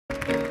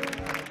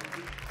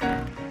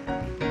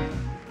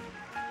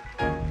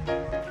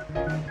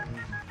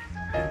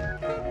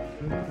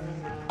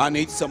I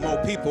need some more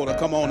people to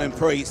come on and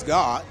praise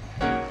God.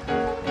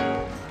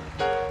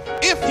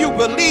 If you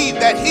believe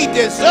that he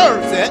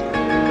deserves it,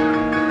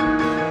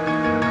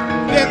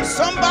 then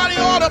somebody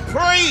ought to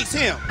praise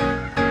him.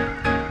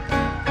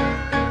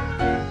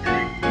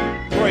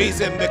 Praise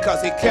him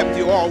because he kept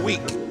you all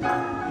week.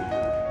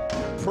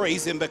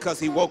 Praise him because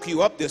he woke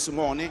you up this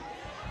morning.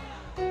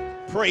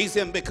 Praise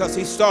him because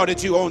he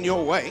started you on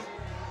your way.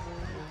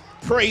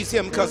 Praise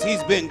him because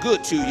he's been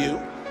good to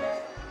you.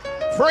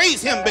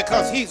 Praise him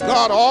because he's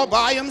God all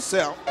by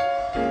himself.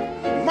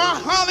 My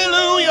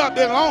hallelujah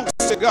belongs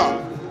to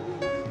God.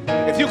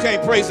 If you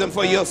can't praise him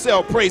for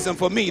yourself, praise him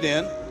for me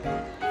then.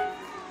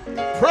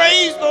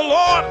 Praise the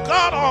Lord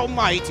God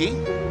Almighty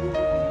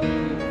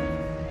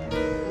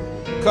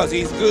because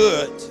he's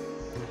good,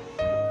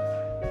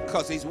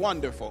 because he's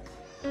wonderful,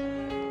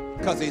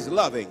 because he's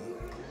loving,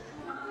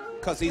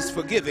 because he's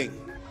forgiving,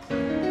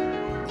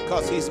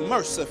 because he's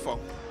merciful,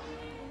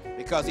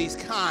 because he's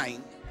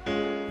kind,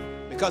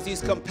 because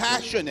he's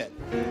compassionate,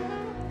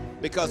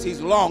 because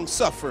he's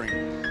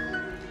long-suffering.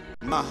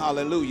 My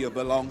hallelujah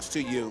belongs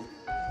to you.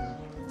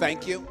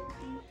 Thank you.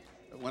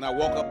 When I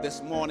woke up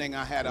this morning,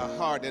 I had a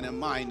heart and a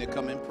mind to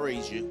come and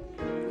praise you.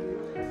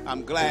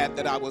 I'm glad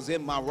that I was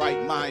in my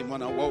right mind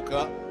when I woke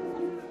up,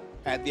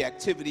 had the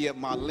activity of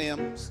my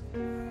limbs,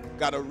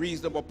 got a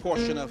reasonable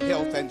portion of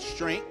health and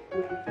strength.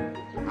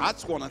 I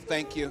just want to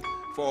thank you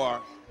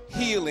for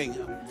healing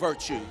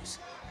virtues,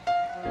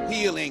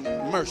 healing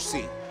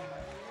mercy.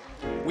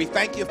 We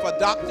thank you for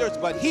doctors,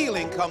 but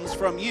healing comes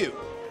from you.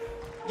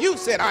 You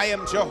said, I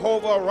am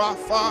Jehovah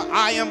Rapha,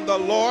 I am the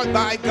Lord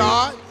thy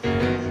God,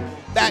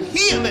 that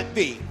healeth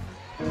thee.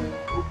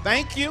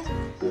 Thank you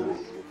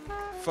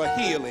for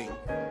healing.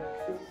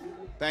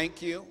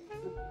 Thank you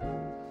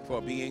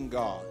for being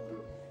God.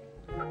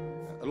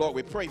 Lord,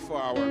 we pray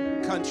for our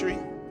country.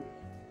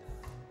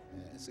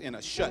 It's in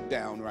a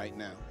shutdown right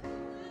now.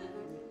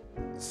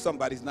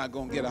 Somebody's not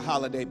going to get a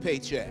holiday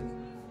paycheck.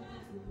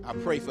 I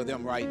pray for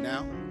them right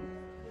now.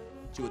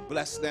 That you would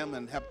bless them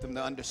and help them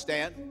to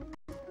understand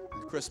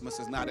that Christmas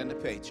is not in the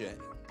paycheck.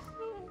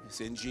 It's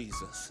in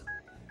Jesus.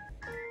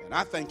 And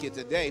I thank you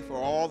today for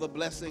all the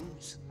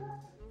blessings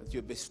that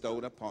you've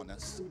bestowed upon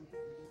us.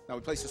 Now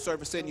we place the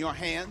service in your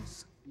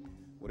hands.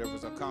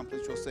 Whatever's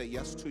accomplished, you'll say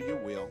yes to your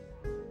will.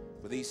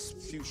 For these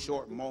few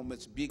short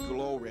moments, be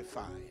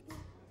glorified,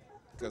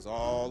 because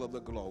all of the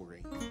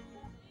glory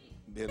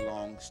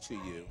belongs to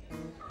you.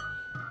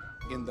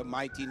 In the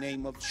mighty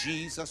name of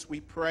Jesus, we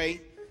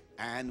pray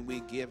and we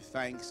give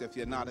thanks. If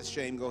you're not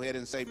ashamed, go ahead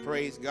and say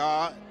praise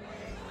God.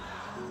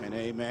 And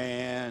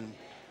amen.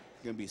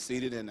 You're going to be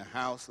seated in the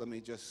house. Let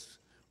me just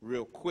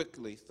real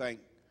quickly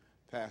thank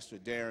Pastor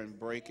Darren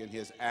Brake in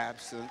his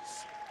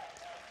absence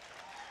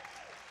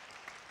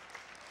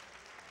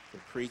for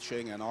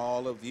preaching, and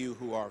all of you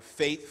who are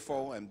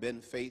faithful and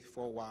been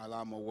faithful while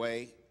I'm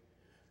away.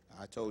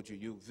 I told you,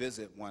 you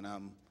visit when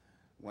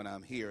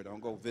I'm here.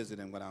 Don't go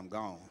visiting when I'm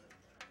gone.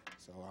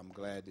 So I'm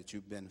glad that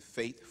you've been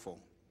faithful.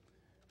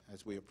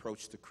 As we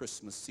approach the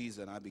Christmas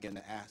season, I began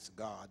to ask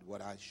God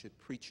what I should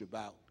preach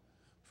about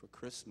for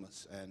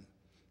Christmas. And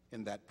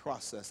in that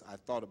process, I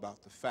thought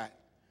about the fact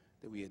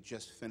that we had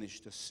just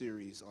finished a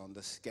series on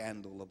the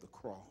scandal of the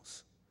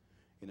cross.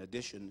 In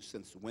addition,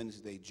 since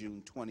Wednesday,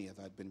 June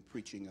 20th, I've been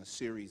preaching a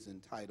series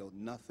entitled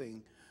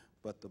Nothing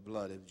But the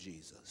Blood of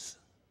Jesus.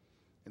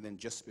 And then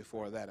just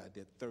before that, I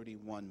did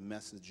 31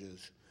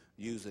 messages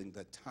using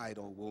the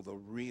title, Will the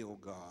Real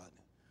God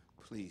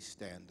Please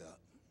Stand Up?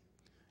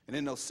 And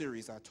in those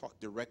series, I taught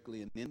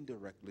directly and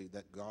indirectly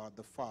that God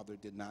the Father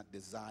did not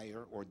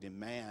desire or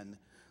demand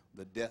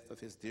the death of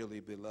his dearly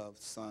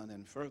beloved Son,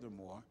 and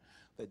furthermore,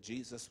 that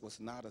Jesus was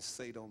not a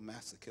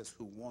sadomasochist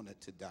who wanted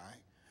to die,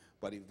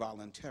 but he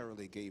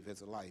voluntarily gave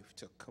his life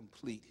to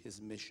complete his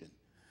mission.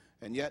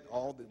 And yet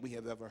all that we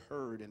have ever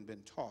heard and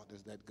been taught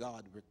is that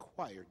God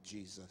required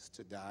Jesus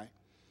to die,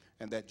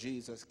 and that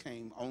Jesus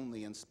came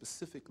only and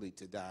specifically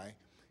to die,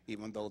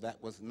 even though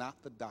that was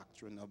not the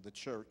doctrine of the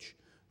church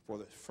for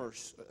the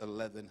first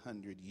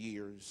 1,100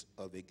 years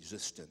of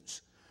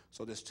existence.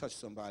 So just touch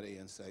somebody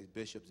and say,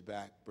 Bishop's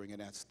back, bringing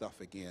that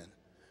stuff again.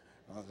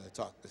 I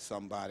talk to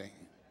somebody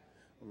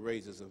who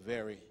raises a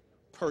very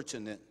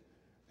pertinent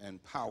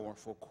and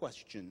powerful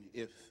question.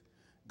 If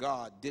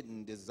God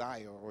didn't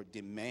desire or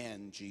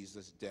demand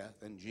Jesus' death,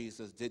 and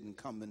Jesus didn't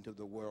come into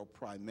the world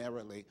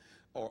primarily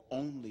or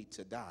only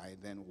to die,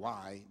 then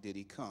why did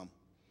he come?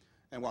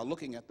 And while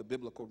looking at the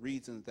biblical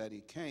reasons that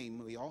he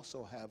came, we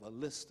also have a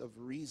list of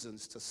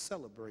reasons to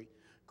celebrate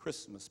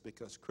Christmas,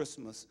 because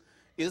Christmas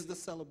is the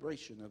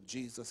celebration of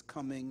Jesus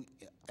coming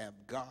as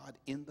God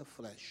in the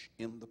flesh,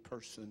 in the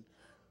person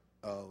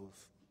of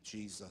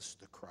Jesus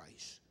the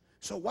Christ.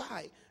 So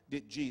why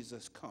did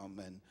Jesus come?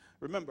 And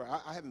remember,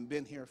 I haven't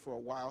been here for a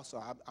while,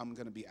 so I'm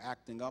going to be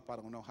acting up. I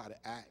don't know how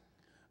to act.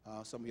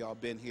 Some of y'all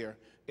been here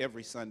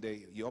every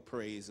Sunday. Your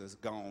praise is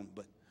gone,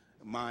 but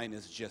mine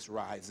is just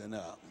rising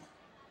up.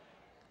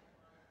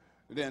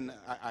 Then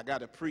I got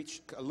to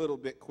preach a little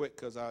bit quick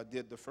because I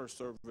did the first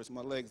service.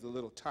 My leg's a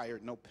little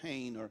tired, no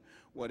pain or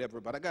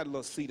whatever, but I got a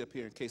little seat up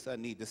here in case I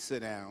need to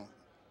sit down.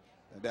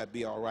 Would that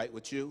be all right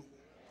with you?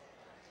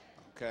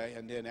 Okay,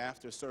 and then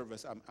after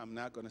service, I'm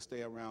not going to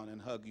stay around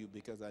and hug you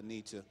because I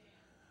need to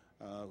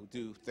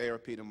do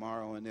therapy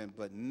tomorrow.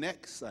 But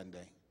next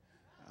Sunday,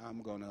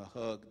 I'm going to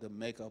hug the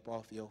makeup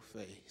off your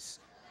face.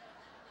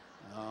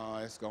 Oh,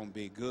 it's going to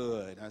be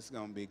good. That's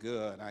going to be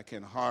good. I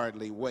can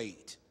hardly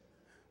wait.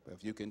 But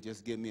if you can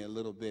just give me a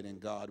little bit, and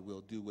God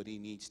will do what he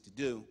needs to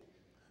do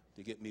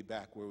to get me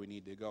back where we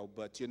need to go.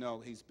 But, you know,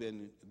 he's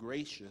been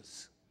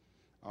gracious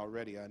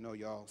already. I know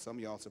y'all, some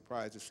of y'all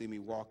surprised to see me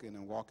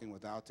walking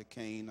without the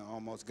cane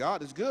almost.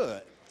 God is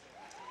good.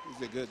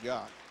 He's a good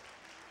God.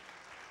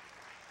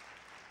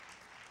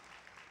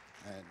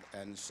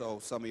 And so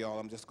some of y'all,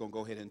 I'm just going to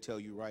go ahead and tell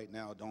you right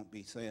now, don't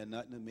be saying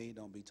nothing to me.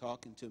 Don't be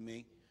talking to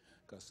me.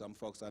 Because some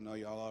folks, I know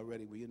y'all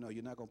already, well, you know,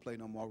 you're not going to play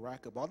no more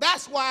racquetball.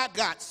 That's why I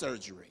got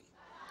surgery.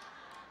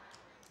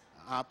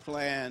 I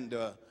plan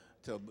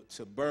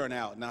to burn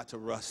out, not to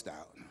rust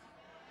out.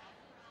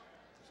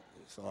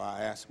 So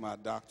I asked my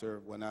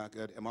doctor when I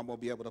got, am I going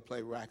to be able to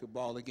play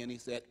racquetball again? He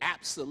said,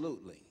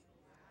 absolutely.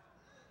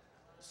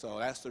 So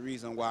that's the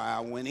reason why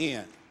I went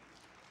in.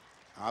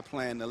 I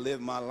plan to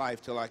live my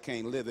life till I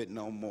can't live it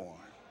no more.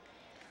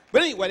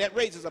 But anyway, that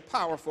raises a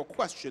powerful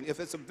question. If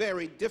it's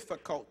very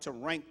difficult to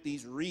rank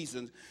these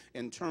reasons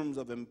in terms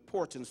of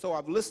importance, so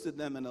I've listed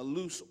them in a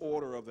loose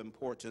order of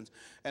importance,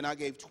 and I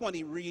gave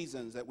 20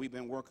 reasons that we've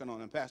been working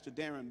on. And Pastor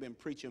Darren been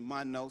preaching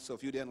my notes, so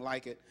if you didn't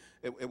like it,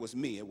 it was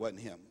me, it wasn't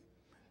him.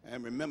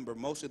 And remember,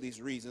 most of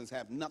these reasons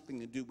have nothing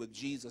to do with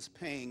Jesus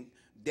paying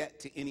debt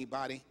to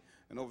anybody.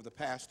 And over the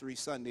past 3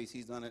 Sundays,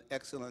 he's done an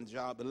excellent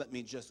job. But let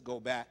me just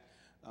go back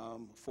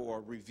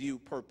for review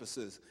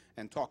purposes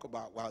and talk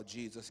about why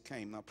Jesus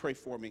came. Now pray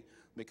for me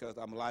because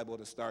I'm liable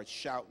to start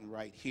shouting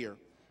right here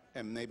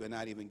and maybe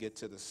not even get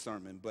to the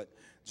sermon. But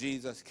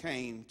Jesus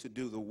came to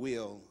do the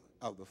will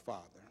of the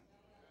Father.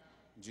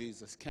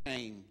 Jesus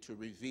came to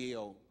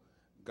reveal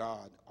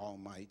God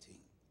Almighty.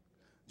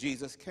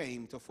 Jesus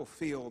came to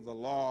fulfill the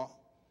law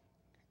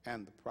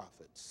and the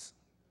prophets.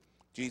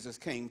 Jesus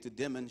came to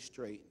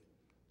demonstrate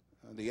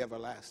the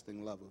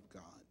everlasting love of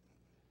God.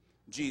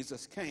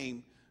 Jesus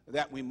came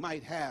that we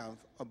might have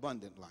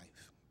abundant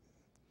life.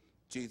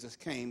 Jesus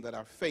came that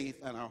our faith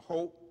and our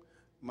hope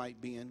might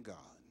be in God.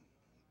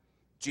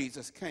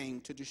 Jesus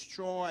came to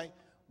destroy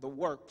the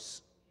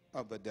works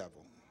of the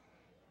devil.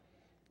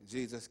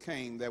 Jesus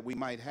came that we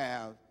might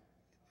have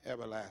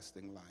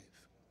everlasting life.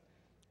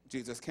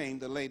 Jesus came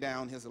to lay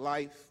down his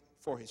life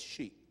for his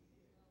sheep.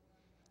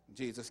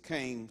 Jesus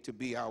came to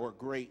be our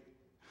great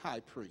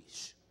high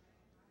priest.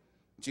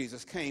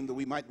 Jesus came that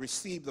we might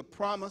receive the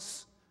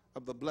promise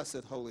of the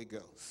blessed Holy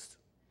Ghost.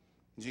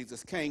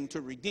 Jesus came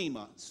to redeem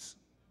us.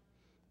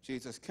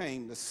 Jesus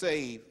came to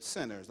save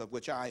sinners, of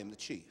which I am the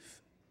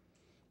chief.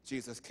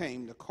 Jesus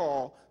came to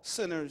call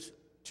sinners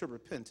to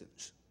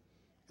repentance.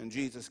 And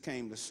Jesus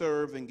came to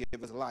serve and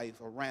give his life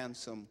a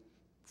ransom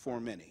for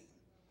many.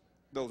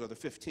 Those are the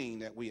 15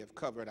 that we have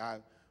covered. I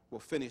will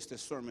finish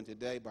this sermon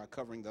today by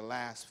covering the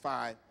last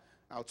 5.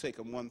 I'll take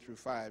them 1 through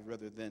 5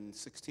 rather than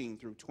 16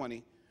 through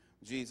 20.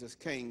 Jesus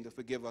came to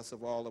forgive us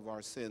of all of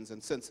our sins.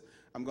 And since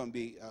I'm going to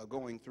be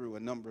going through a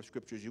number of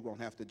scriptures, you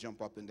won't have to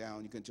jump up and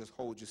down. You can just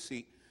hold your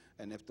seat.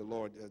 And if the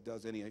Lord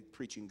does any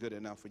preaching good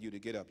enough for you to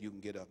get up, you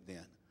can get up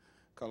then.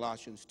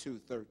 Colossians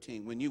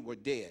 2:13, when you were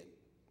dead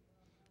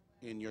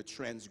in your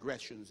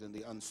transgressions and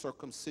the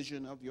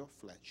uncircumcision of your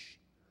flesh,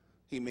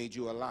 he made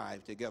you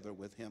alive together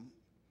with him,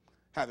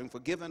 having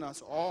forgiven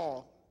us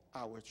all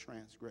our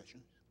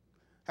transgressions,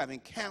 having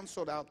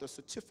canceled out the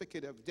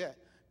certificate of debt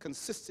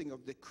consisting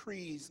of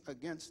decrees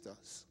against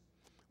us,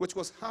 which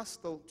was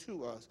hostile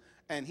to us,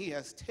 and he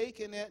has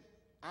taken it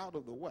out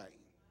of the way,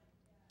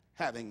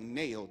 having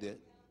nailed it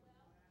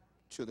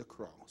to the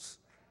cross.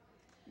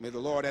 May the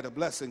Lord add a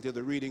blessing to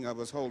the reading of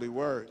his holy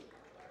word.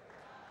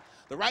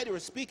 The writer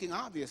is speaking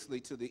obviously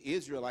to the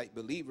Israelite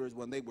believers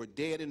when they were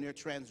dead in their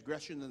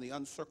transgression and the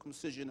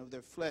uncircumcision of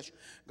their flesh.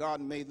 God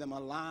made them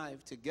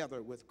alive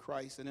together with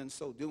Christ, and in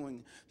so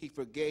doing, he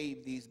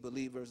forgave these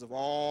believers of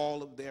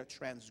all of their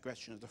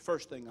transgressions. The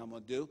first thing I'm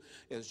going to do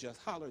is just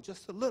holler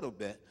just a little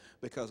bit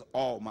because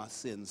all my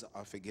sins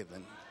are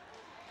forgiven.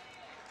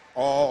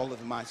 All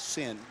of my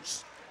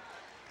sins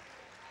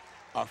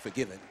are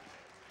forgiven.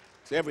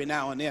 So every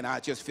now and then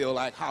I just feel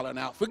like hollering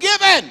out,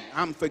 forgiven!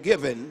 I'm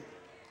forgiven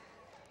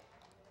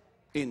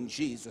in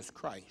Jesus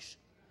Christ.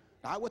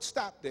 Now, I would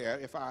stop there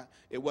if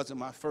it wasn't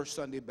my first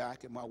Sunday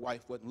back and my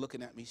wife wasn't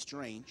looking at me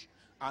strange.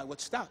 I would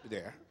stop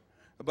there,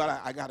 but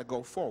I got to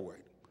go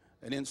forward.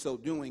 And in so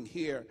doing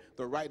here,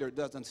 the writer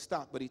doesn't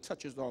stop, but he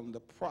touches on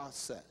the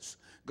process.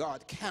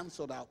 God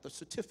canceled out the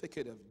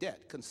certificate of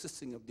debt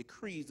consisting of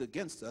decrees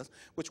against us,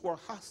 which were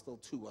hostile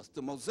to us.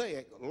 The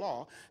Mosaic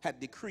law had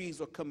decrees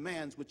or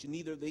commands which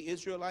neither the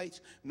Israelites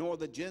nor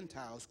the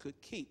Gentiles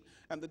could keep.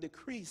 And the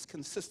decrees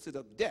consisted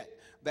of debt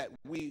that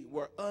we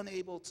were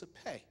unable to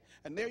pay.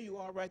 And there you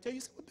are right there. You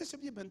say, well,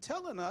 Bishop, you've been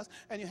telling us,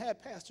 and you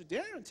had Pastor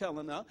Darren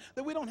telling us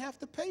that we don't have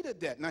to pay the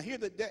debt. Now here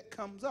the debt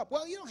comes up.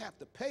 Well, you don't have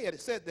to pay it.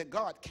 It said that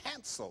God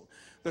canceled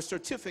the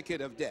certificate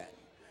of debt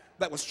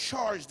that was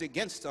charged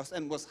against us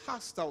and was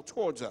hostile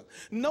towards us.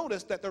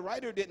 Notice that the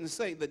writer didn't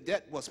say the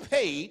debt was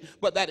paid,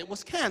 but that it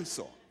was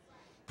canceled.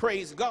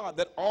 Praise God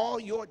that all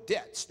your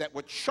debts that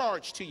were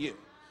charged to you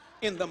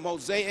in the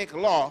Mosaic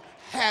law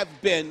have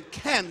been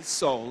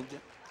canceled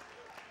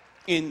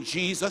in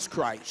Jesus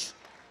Christ.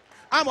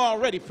 I'm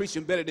already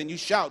preaching better than you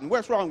shouting.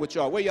 What's wrong with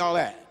y'all? Where y'all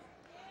at?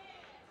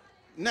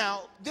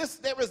 Now,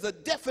 there is a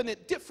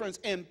definite difference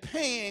in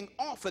paying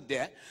off a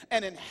debt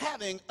and in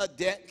having a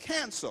debt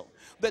canceled.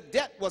 The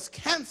debt was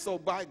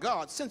canceled by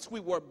God. Since we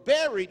were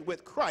buried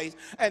with Christ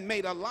and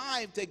made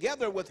alive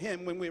together with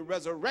him when we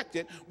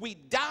resurrected, we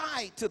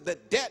died to the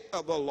debt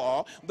of the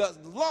law. The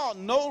law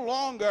no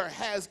longer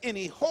has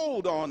any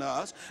hold on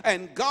us,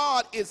 and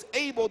God is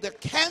able to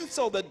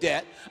cancel the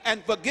debt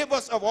and forgive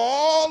us of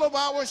all of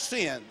our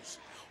sins.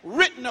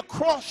 Written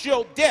across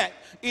your debt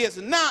is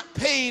not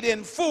paid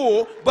in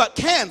full, but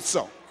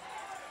canceled.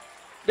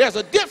 There's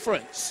a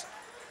difference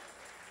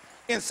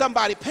in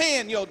somebody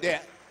paying your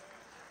debt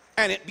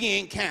and it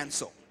being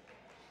canceled.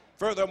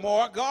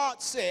 Furthermore,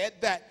 God said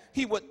that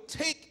he would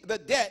take the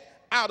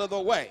debt out of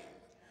the way.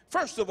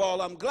 First of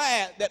all, I'm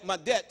glad that my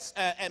debts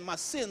and my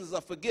sins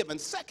are forgiven.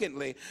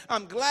 Secondly,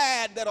 I'm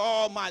glad that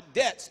all my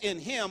debts in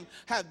him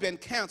have been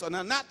canceled.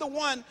 Now, not the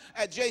one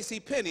at J.C.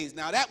 Penney's.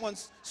 Now, that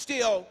one's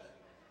still...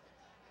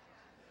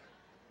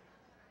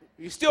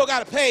 You still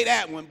got to pay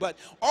that one, but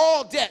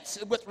all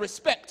debts with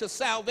respect to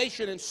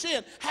salvation and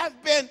sin have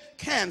been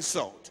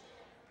canceled.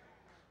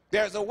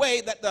 There's a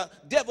way that the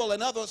devil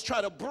and others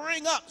try to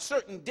bring up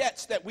certain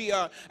debts that we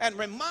are and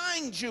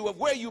remind you of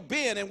where you've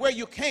been and where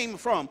you came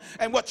from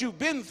and what you've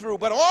been through,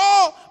 but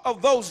all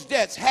of those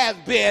debts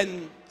have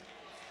been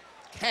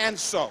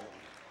canceled.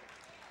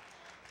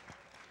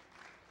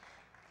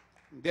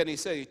 Then he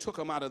said he took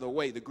them out of the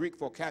way. The Greek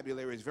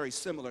vocabulary is very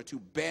similar to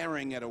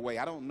bearing it away.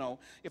 I don't know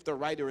if the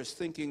writer is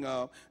thinking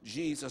of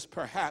Jesus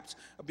perhaps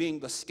being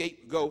the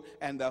scapegoat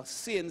and the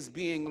sins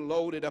being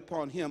loaded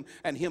upon him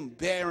and him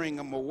bearing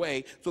them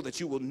away so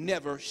that you will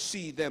never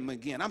see them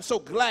again. I'm so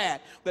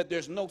glad that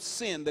there's no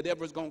sin that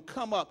ever is going to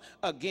come up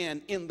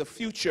again in the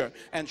future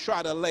and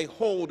try to lay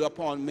hold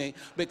upon me,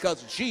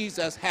 because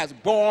Jesus has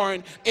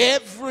borne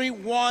every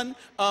one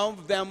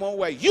of them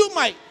away. You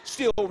might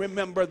still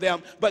remember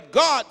them, but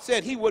God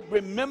said he would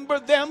remember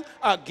them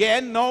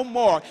again no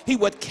more. He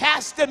would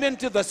cast them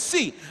into the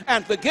sea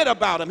and forget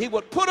about them. He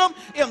would put them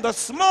in the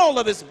small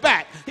of his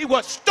back. He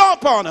would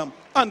stomp on them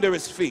under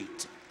his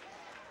feet.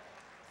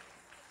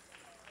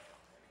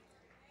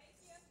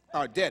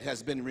 Our debt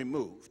has been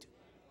removed.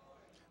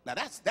 Now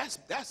that's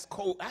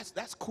cool.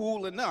 That's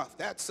cool enough.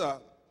 That's I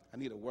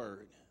need a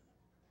word.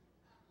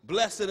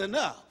 Blessed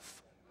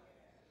enough.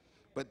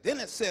 But then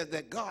it says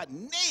that God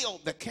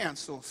nailed the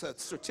cancel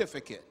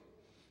certificate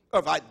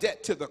of our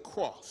debt to the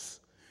cross,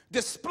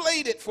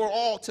 displayed it for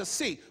all to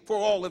see for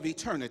all of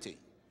eternity.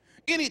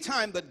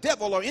 Anytime the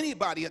devil or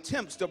anybody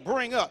attempts to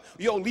bring up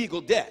your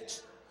legal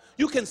debts,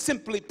 you can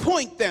simply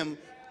point them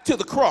to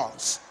the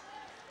cross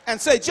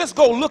and say, just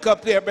go look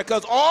up there,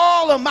 because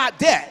all of my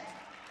debt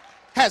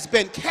has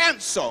been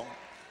canceled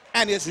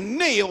and is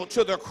nailed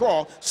to the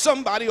cross.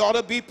 Somebody ought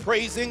to be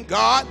praising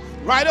God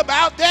right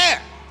about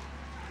there.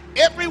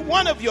 Every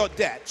one of your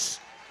debts,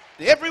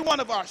 every one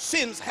of our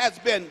sins has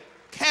been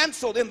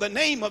canceled in the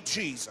name of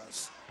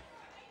Jesus.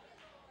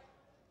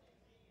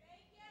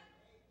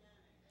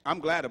 I'm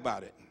glad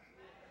about it.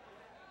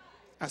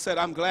 I said,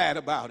 I'm glad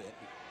about it.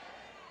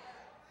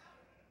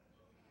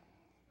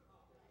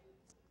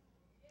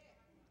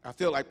 I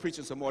feel like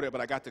preaching some more there, but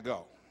I got to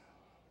go.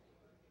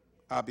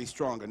 I'll be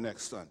stronger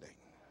next Sunday.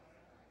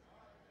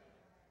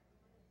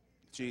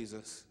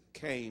 Jesus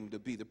came to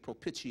be the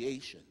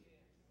propitiation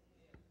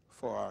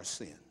for our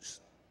sins.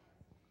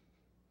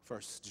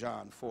 1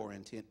 John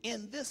 4:10.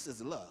 In this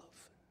is love.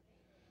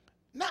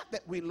 Not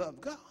that we love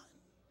God,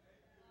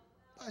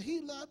 but he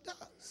loved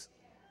us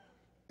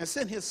and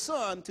sent his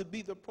son to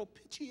be the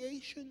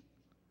propitiation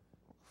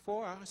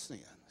for our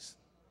sins.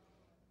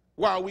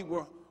 While we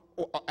were,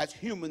 as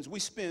humans, we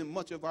spend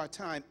much of our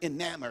time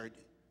enamored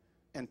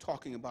and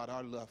talking about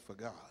our love for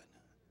God.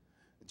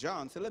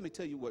 John said, let me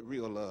tell you what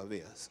real love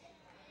is.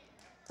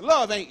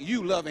 Love ain't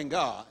you loving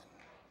God.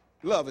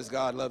 Love is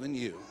God loving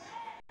you.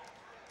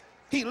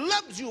 He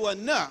loved you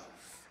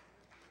enough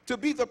to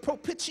be the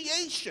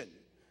propitiation.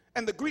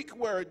 And the Greek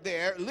word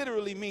there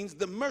literally means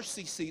the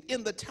mercy seat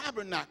in the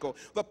tabernacle,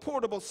 the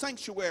portable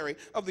sanctuary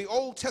of the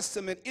Old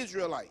Testament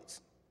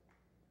Israelites.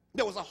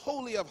 There was a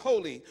holy of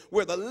holies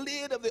where the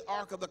lid of the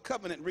ark of the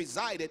covenant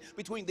resided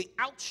between the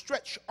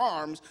outstretched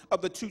arms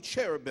of the two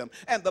cherubim.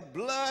 And the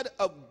blood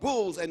of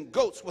bulls and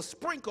goats was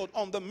sprinkled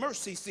on the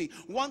mercy seat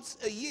once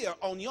a year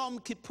on Yom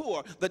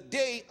Kippur, the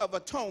Day of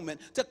Atonement,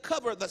 to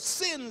cover the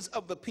sins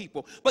of the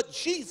people. But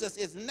Jesus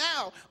is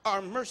now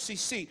our mercy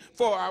seat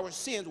for our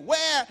sins.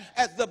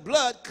 Whereas the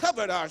blood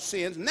covered our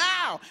sins,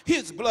 now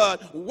his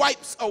blood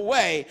wipes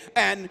away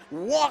and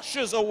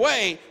washes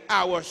away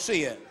our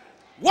sin.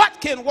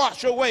 What can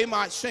wash away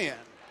my sin?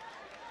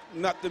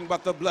 Nothing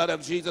but the blood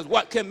of Jesus.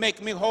 What can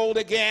make me whole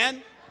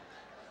again?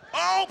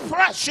 Oh,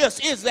 precious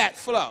is that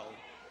flow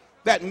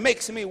that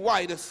makes me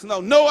white as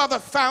snow. No other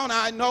fount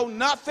I know,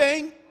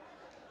 nothing.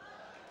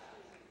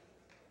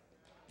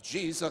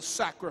 Jesus'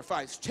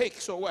 sacrifice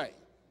takes away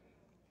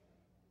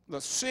the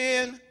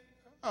sin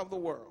of the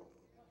world.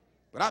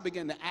 But I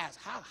begin to ask,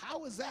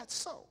 how is that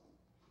so?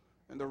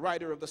 And the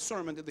writer of the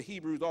sermon to the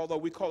Hebrews, although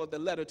we call it the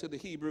letter to the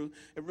Hebrews,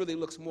 it really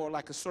looks more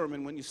like a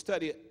sermon when you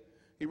study it.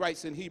 He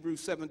writes in Hebrews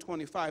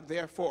 7:25,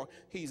 therefore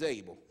he's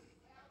able.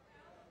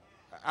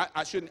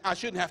 I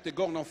shouldn't have to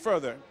go no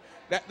further.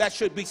 That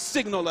should be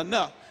signal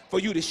enough for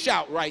you to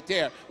shout right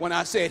there when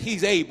I said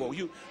he's able.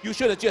 You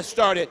should have just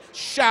started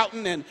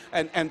shouting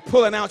and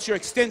pulling out your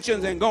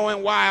extensions and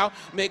going wild,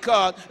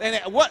 because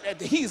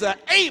he's an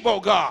able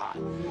God.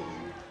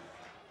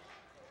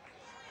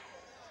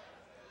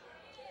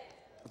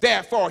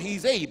 Therefore,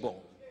 he's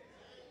able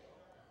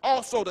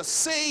also to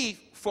save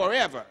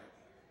forever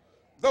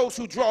those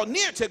who draw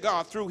near to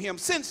God through him,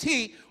 since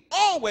he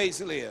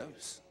always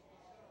lives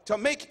to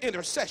make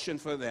intercession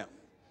for them.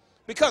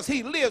 Because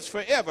he lives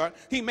forever,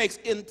 he makes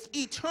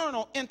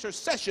eternal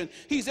intercession.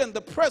 He's in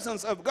the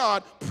presence of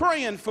God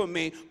praying for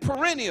me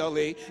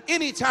perennially.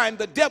 Anytime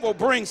the devil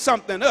brings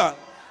something up,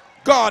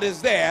 God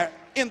is there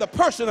in the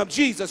person of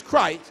Jesus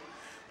Christ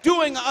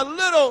doing a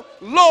little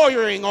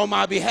lawyering on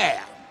my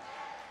behalf.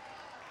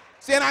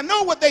 See, and I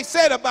know what they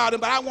said about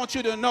him, but I want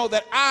you to know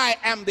that I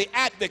am the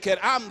advocate.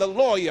 I'm the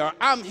lawyer.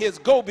 I'm his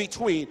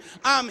go-between.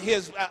 I'm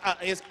his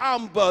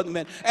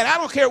ombudsman. And I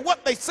don't care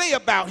what they say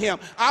about him.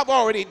 I've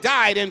already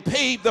died and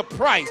paid the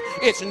price.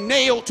 It's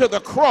nailed to the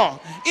cross.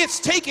 It's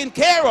taken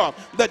care of.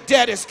 The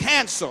debt is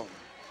canceled.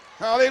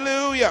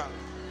 Hallelujah.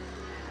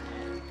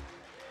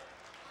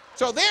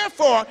 So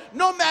therefore,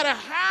 no matter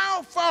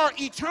how far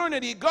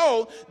eternity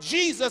goes,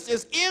 Jesus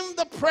is in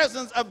the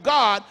presence of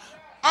God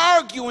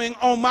arguing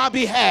on my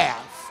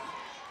behalf.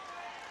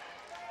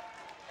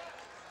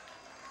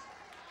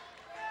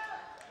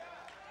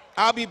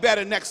 I'll be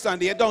better next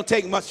Sunday. It don't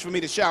take much for me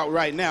to shout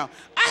right now.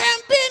 I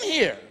haven't been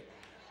here.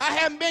 I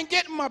haven't been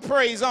getting my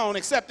praise on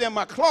except in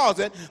my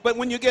closet. But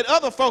when you get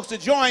other folks to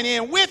join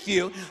in with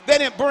you,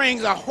 then it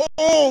brings a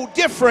whole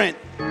different.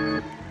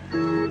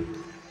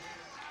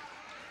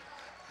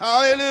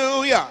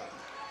 Hallelujah.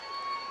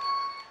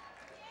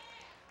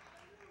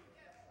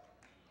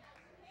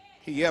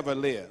 He ever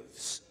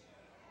lives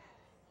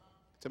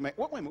to make.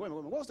 Wait a minute.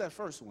 What was that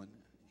first one?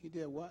 He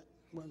did what?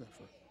 What was that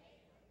first?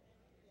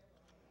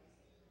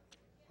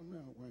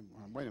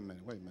 Wait a minute.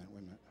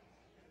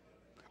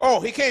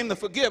 Oh, he came to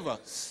forgive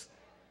us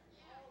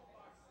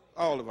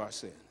all of our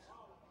sins.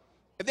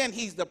 And then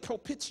he's the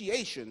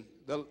propitiation,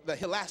 the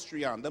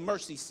hilastrion, the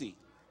mercy seat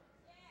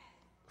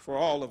for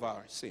all of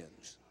our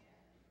sins.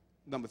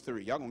 Number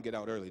 3, y'all gonna get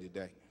out early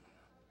today.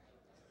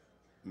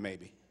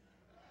 Maybe.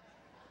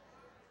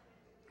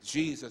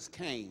 Jesus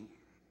came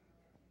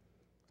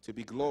to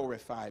be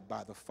glorified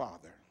by the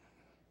Father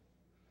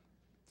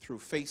through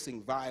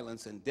facing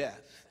violence and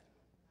death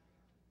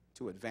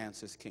to advance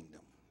his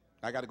kingdom.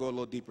 I got to go a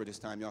little deeper this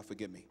time. Y'all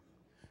forgive me.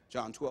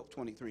 John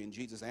 12:23, and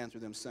Jesus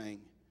answered them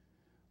saying,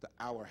 the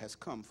hour has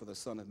come for the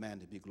Son of Man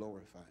to be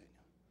glorified.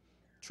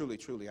 Truly,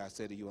 truly, I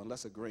say to you,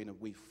 unless a grain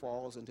of wheat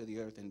falls into the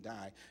earth and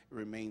die, it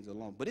remains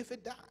alone. But if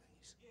it dies,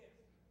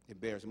 it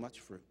bears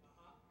much fruit.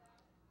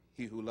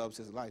 He who loves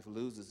his life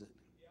loses it.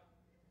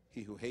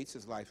 He who hates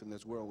his life in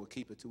this world will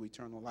keep it to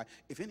eternal life.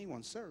 If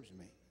anyone serves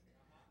me,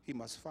 he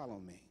must follow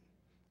me.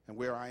 And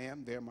where I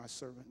am, there my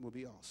servant will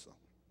be also.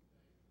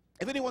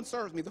 If anyone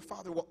serves me, the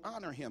Father will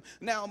honor him.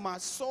 Now my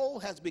soul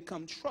has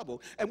become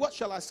troubled. And what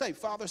shall I say?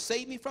 Father,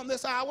 save me from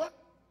this hour?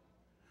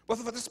 Well,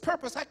 for this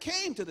purpose I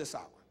came to this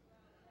hour.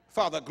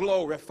 Father,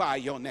 glorify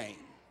your name.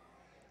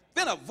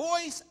 Then a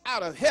voice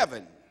out of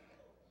heaven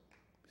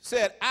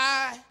said,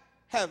 I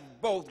have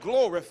both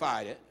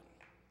glorified it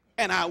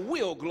and I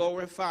will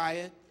glorify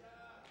it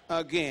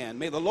again.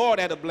 May the Lord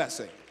add a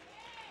blessing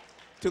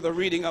to the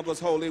reading of his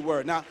holy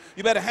word. Now,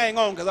 you better hang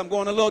on, because I'm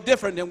going a little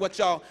different than what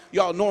y'all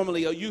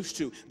normally are used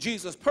to.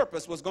 Jesus'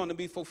 purpose was going to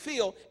be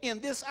fulfilled in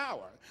this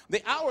hour.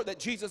 The hour that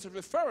Jesus is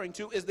referring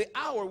to is the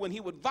hour when he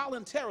would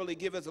voluntarily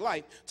give his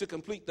life to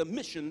complete the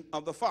mission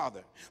of the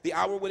Father. The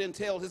hour would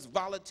entail his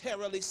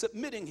voluntarily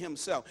submitting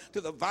himself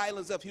to the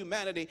violence of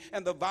humanity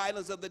and the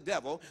violence of the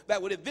devil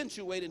that would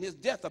eventuate in his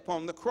death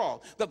upon the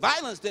cross. The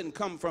violence didn't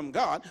come from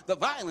God. The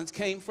violence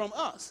came from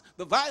us.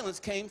 The violence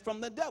came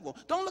from the devil.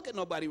 Don't look at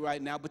nobody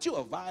right now, but you're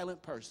a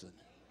violent person.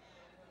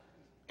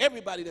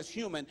 Everybody that's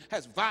human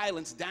has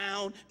violence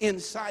down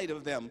inside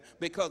of them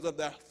because of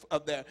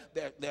their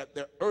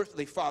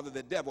earthly father,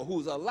 the devil,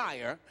 who's a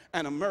liar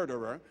and a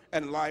murderer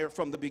and a liar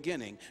from the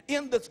beginning.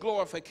 In this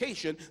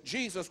glorification,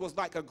 Jesus was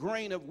like a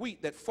grain of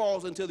wheat that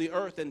falls into the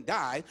earth and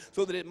dies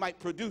so that it might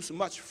produce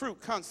much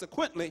fruit.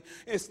 Consequently,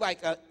 it's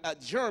like a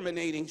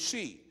germinating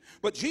seed.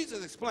 But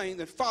Jesus explained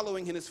that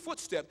following in his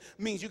footsteps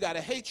means you got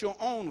to hate your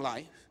own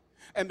life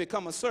and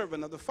become a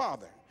servant of the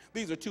Father.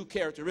 These are two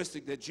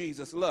characteristics that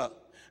Jesus loved,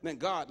 that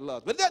God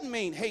loves. But it doesn't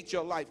mean hate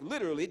your life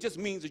literally. It just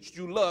means that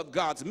you love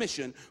God's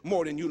mission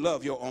more than you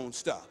love your own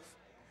stuff.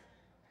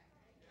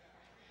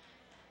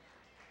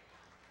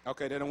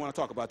 Okay, they don't want to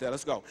talk about that.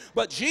 Let's go.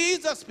 But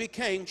Jesus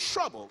became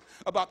troubled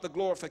about the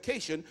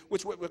glorification,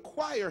 which would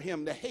require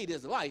him to hate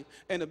his life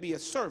and to be a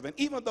servant,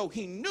 even though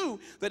he knew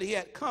that he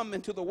had come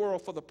into the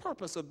world for the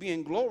purpose of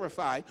being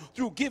glorified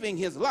through giving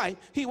his life.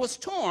 He was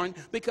torn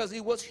because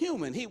he was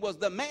human. He was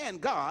the man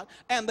God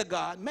and the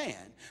God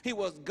man. He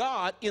was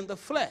God in the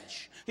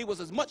flesh. He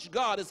was as much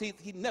God as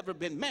he'd never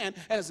been man,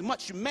 and as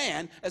much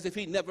man as if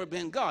he'd never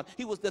been God.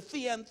 He was the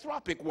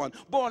theanthropic one,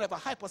 born of a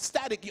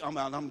hypostatic.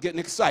 I'm getting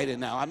excited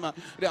now.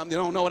 You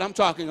don't know what I'm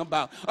talking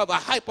about. Of a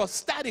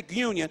hypostatic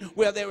union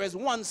where there is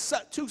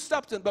two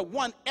substance, but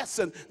one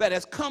essence that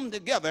has come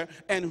together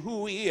and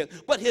who he is.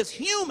 But his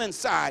human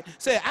side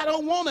said, I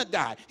don't want to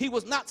die. He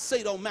was not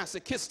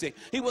sadomasochistic.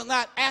 He was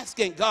not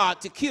asking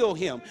God to kill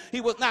him. He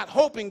was not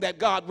hoping that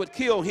God would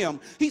kill him.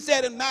 He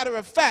said, as a matter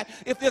of fact,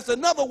 if there's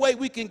another way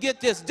we can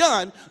get this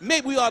done,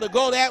 maybe we ought to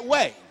go that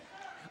way.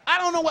 I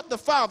don't know what the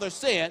Father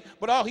said,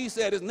 but all he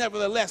said is,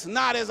 nevertheless,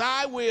 not as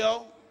I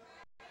will,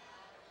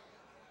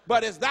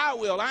 but as thou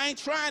wilt. I ain't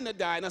trying to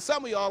die. Now,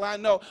 some of y'all I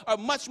know are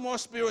much more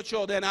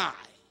spiritual than I,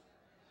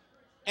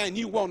 and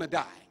you want to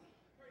die.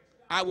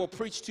 I will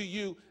preach to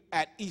you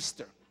at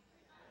Easter.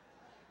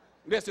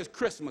 This is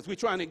Christmas. We're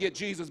trying to get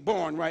Jesus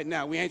born right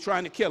now. We ain't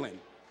trying to kill him.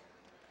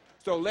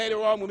 So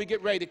later on, when we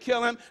get ready to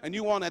kill him and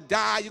you want to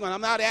die,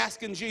 I'm not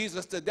asking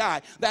Jesus to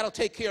die. That'll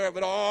take care of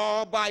it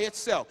all by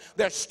itself.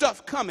 There's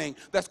stuff coming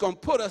that's going to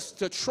put us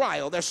to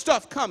trial. There's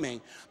stuff coming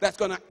that's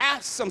going to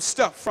ask some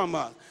stuff from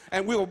us.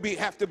 And we'll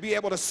have to be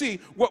able to see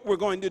what we're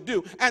going to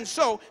do. And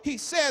so he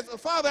says,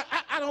 Father,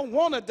 I don't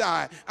want to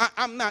die.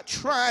 I'm not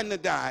trying to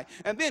die.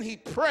 And then he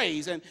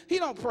prays, and he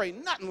don't pray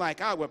nothing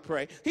like I would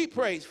pray. He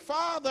prays,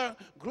 Father,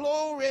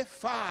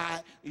 glorify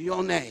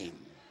your name.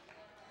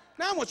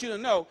 Now I want you to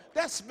know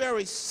that's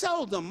very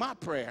seldom my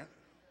prayer.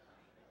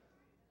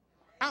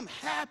 I'm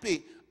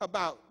happy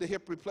about the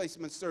hip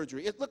replacement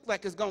surgery. It looked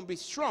like it's going to be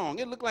strong.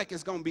 It looked like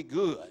it's going to be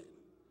good.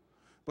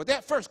 But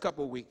that first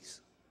couple of weeks,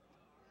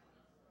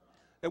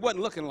 it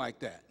wasn't looking like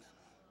that.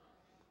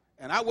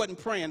 And I wasn't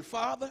praying,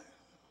 Father,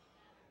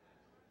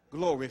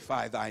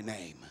 glorify thy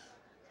name.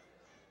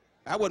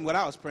 That wasn't what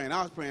I was praying.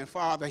 I was praying,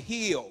 Father,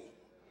 heal,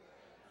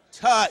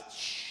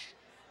 touch,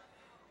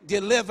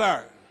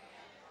 deliver,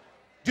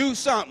 do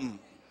something.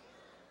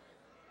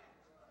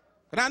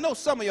 And I know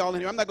some of y'all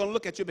in here, I'm not going to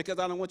look at you because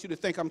I don't want you to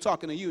think I'm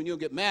talking to you and you'll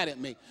get mad at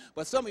me.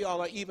 But some of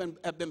y'all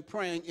have been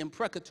praying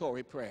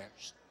imprecatory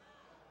prayers.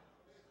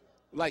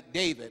 Like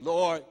David,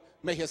 Lord,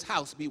 may his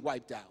house be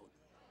wiped out.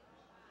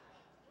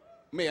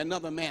 May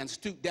another man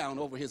stoop down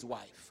over his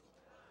wife.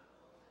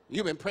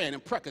 You've been praying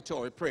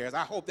imprecatory prayers.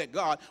 I hope that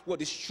God will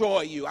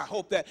destroy you. I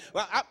hope that,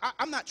 well,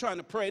 I'm not trying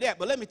to pray that,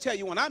 but let me tell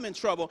you, when I'm in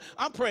trouble,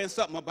 I'm praying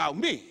something about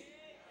me.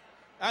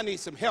 I need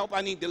some help.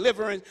 I need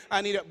deliverance.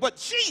 But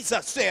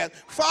Jesus says,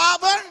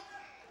 Father,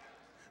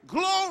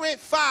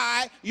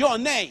 glorify your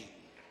name.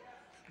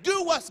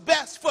 Do what's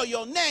best for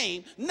your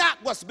name, not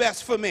what's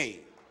best for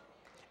me.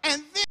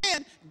 And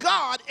then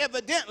God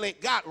evidently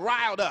got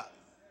riled up.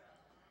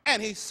 And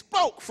he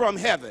spoke from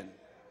heaven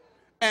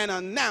and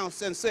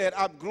announced and said,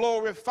 I've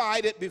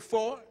glorified it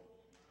before,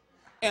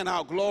 and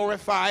I'll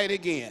glorify it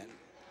again.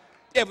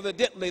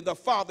 Evidently, the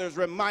Father is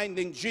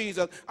reminding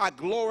Jesus, I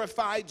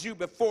glorified you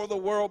before the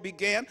world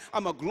began.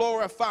 I'm going to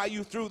glorify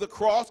you through the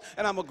cross,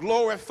 and I'm going to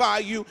glorify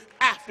you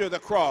after the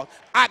cross.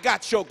 I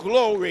got your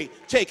glory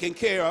taken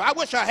care of. I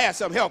wish I had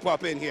some help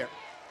up in here.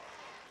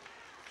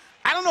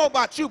 I don't know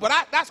about you, but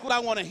that's what I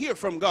want to hear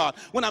from God.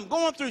 When I'm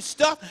going through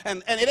stuff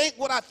and it ain't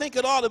what I think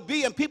it ought to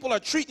be and people are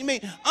treating me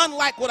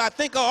unlike what I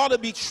think I ought to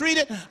be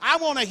treated, I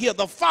want to hear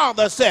the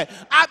Father say,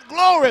 I've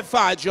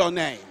glorified your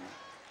name.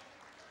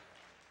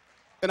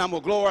 And I'm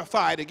going to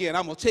glorify it again.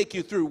 I'm going to take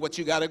you through what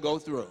you got to go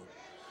through.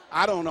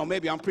 I don't know,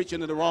 maybe I'm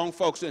preaching to the wrong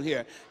folks in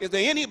here. Is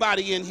there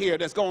anybody in here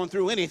that's going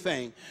through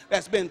anything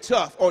that's been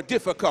tough or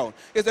difficult?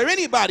 Is there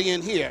anybody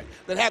in here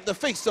that had to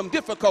face some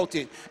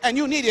difficulty and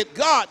you needed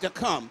God to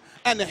come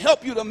and to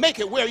help you to make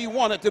it where you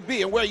wanted to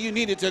be and where you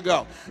needed to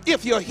go?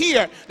 If you're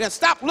here, then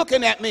stop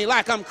looking at me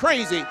like I'm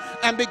crazy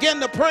and begin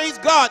to praise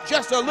God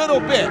just a little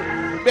bit,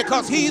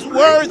 because he's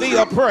worthy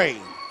of praise.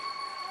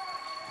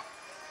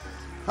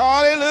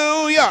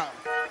 Hallelujah.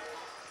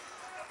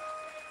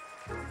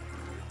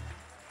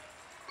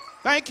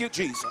 Thank you,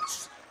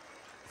 Jesus.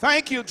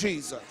 Thank you,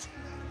 Jesus.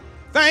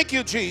 Thank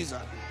you,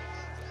 Jesus.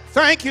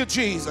 Thank you,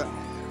 Jesus.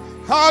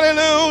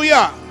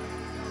 Hallelujah.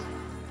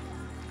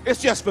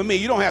 It's just for me.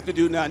 You don't have to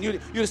do nothing. You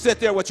just sit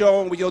there with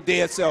your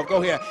dead self.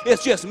 Go ahead.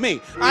 It's just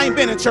me. I ain't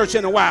been in church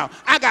in a while.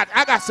 I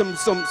got some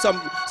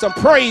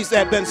praise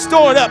that been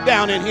stored up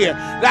down in here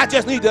that I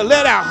just need to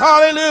let out.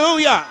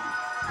 Hallelujah.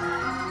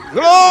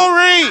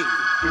 Glory.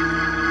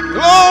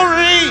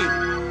 Glory.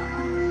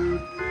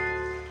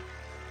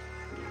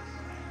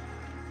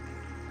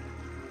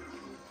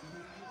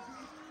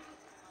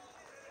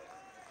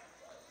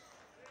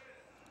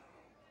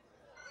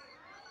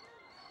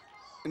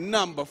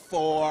 Number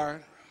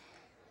 4,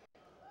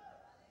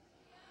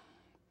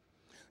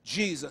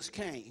 Jesus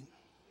came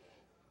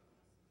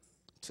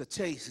to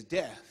taste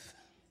death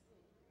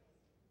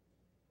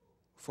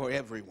for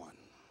everyone.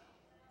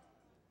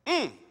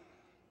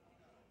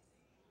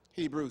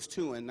 Hebrews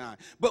 2:9.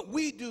 But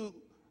we do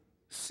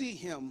see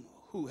him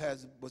who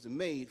was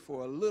made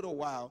for a little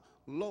while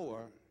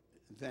lower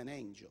than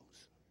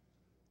angels,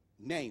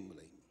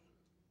 namely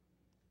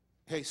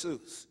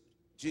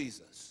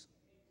Jesus,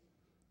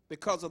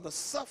 because of the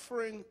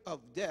suffering of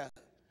death,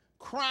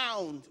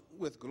 crowned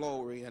with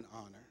glory and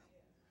honor,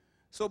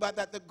 so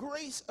that the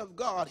grace of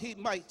God he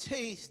might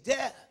taste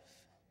death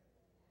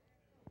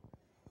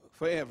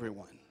for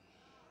everyone.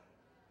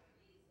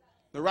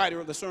 The writer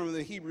of the Sermon of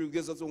the Hebrew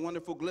gives us a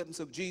wonderful glimpse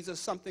of Jesus,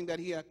 something that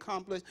he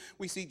accomplished.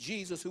 We see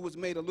Jesus, who was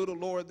made a little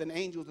lower than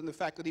angels, in the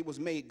fact that he was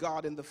made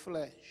God in the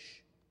flesh.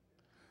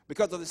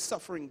 Because of his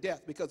suffering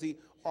death, because he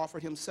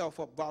offered himself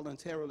up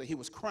voluntarily, he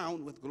was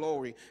crowned with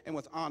glory and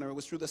with honor. It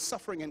was through the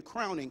suffering and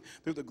crowning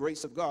through the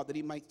grace of God that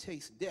he might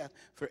taste death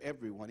for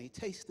everyone. He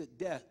tasted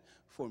death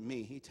for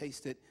me. He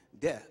tasted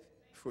death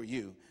for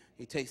you.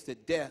 He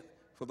tasted death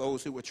for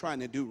those who were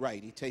trying to do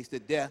right. He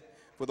tasted death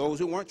for those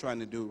who weren't trying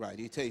to do right.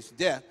 He tasted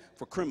death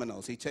for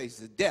criminals. He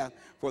tasted death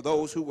for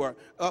those who were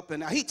up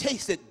and out. He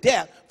tasted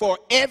death for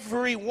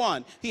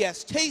everyone. He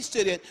has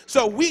tasted it,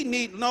 so we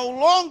need no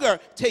longer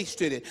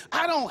taste it.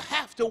 I don't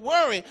have to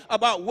worry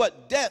about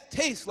what death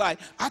tastes like.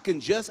 I can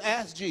just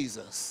ask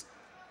Jesus.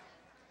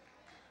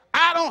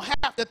 I don't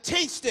have to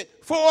taste it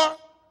for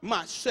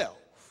myself.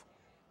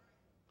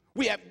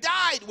 We have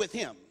died with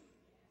him.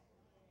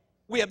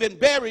 We have been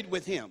buried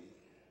with him.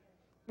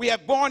 We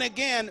have born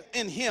again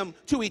in him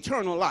to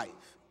eternal life.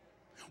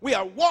 We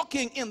are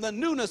walking in the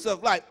newness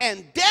of life,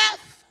 and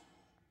death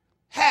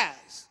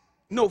has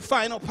no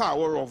final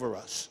power over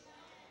us.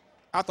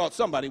 I thought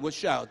somebody would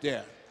shout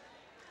there.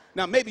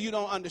 Now, maybe you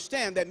don't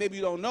understand that. Maybe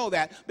you don't know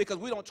that, because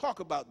we don't talk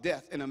about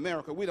death in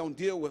America. We don't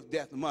deal with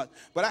death much.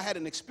 But I had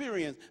an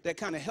experience that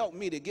kind of helped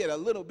me to get a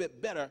little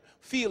bit better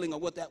feeling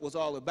of what that was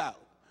all about.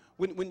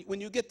 When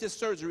you get this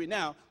surgery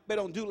now, they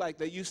don't do like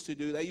they used to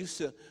do. They used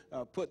to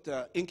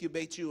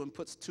incubate you and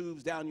put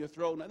tubes down your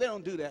throat. Now, they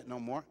don't do that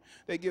no more.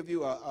 They give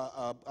you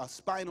a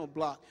spinal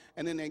block,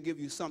 and then they give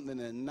you something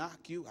to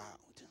knock you out.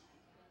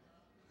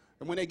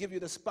 And when they give you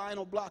the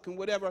spinal block and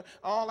whatever,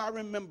 all I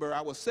remember,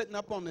 I was sitting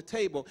up on the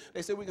table.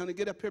 They said, we're going to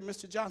get up here,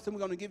 Mr. Johnson. We're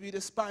going to give you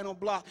this spinal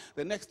block.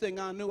 The next thing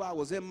I knew, I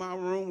was in my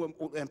room,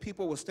 and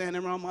people were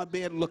standing around my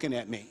bed looking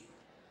at me.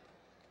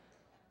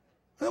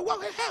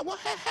 What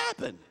had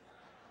happened?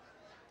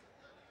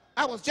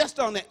 I was just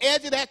on the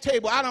edge of that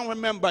table. I don't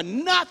remember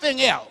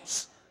nothing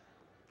else.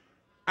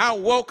 I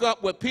woke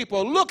up with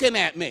people looking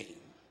at me.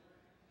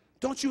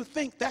 Don't you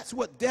think that's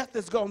what death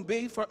is going to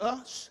be for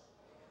us?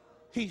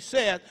 He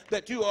said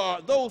that you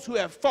are those who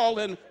have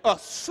fallen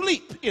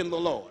asleep in the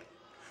Lord.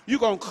 You're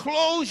going to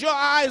close your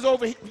eyes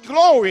over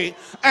glory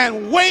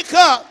and wake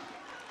up.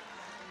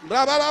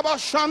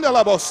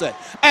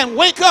 And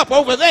wake up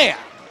over there.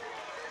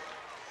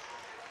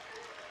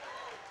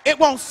 It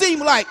won't seem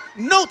like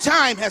no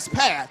time has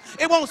passed.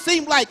 It won't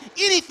seem like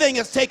anything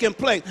has taken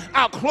place.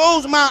 I'll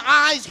close my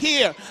eyes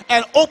here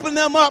and open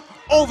them up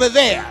over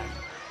there.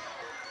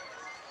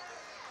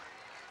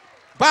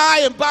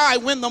 By and by,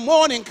 when the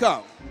morning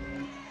comes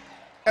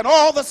and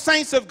all the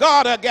saints of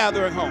God are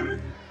gathering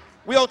home,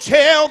 we'll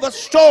tell the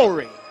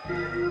story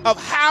of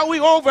how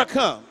we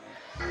overcome,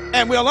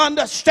 and we'll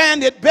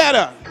understand it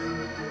better.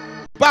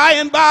 By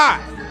and by,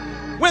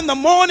 when the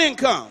morning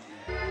comes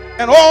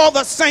and all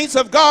the saints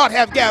of God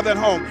have gathered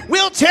home,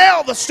 we'll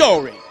tell the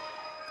story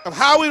of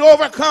how we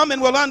overcome,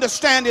 and we'll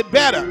understand it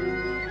better.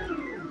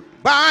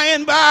 By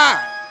and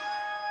by.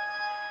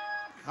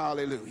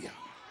 Hallelujah.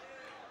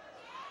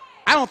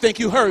 I don't think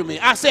you heard me.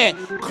 I said,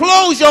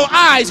 close your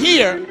eyes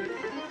here.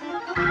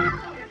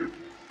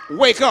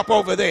 Wake up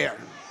over there.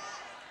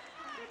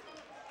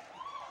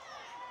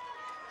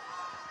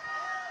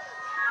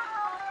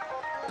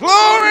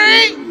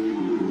 Glory.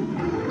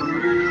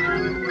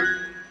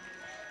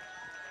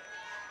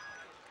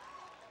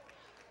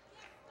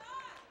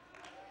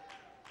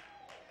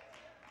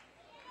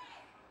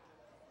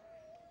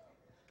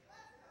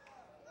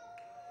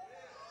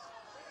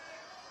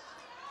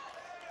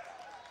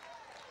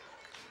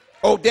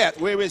 Oh, death,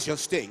 where is your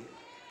sting?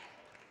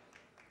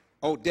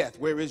 Oh, death,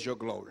 where is your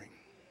glory?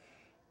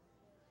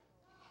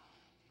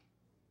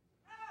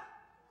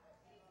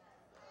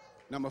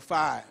 Number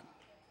 5.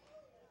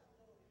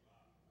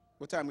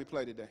 What time we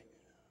play today?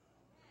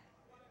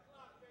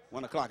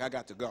 1 o'clock. I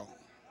got to go.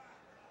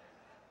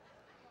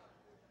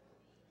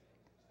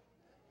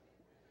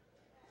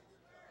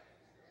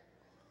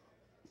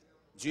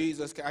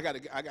 Jesus, I got to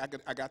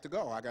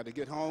go. I got to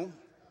get home.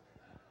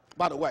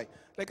 By the way,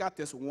 they got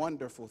this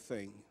wonderful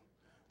thing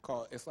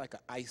called, it's like an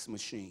ice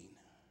machine.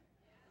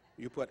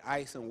 You put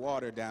ice and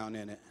water down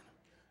in it,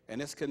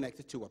 and it's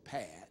connected to a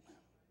pad.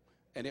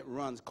 And it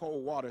runs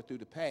cold water through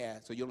the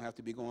pad, so you don't have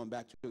to be going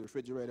back to the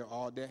refrigerator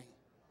all day.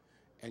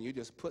 And you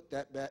just put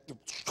that back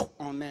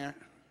on there.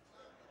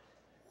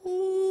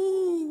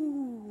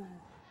 Ooh.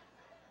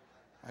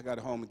 I got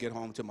home and get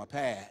home to my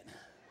pad.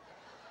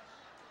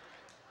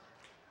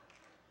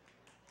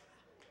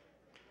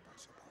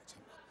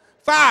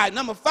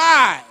 Number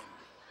five.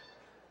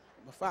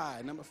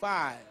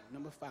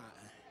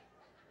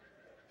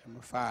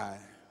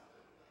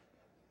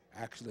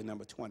 Actually,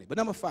 number 20. But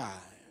number 5,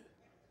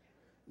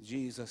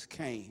 Jesus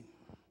came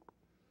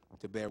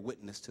to bear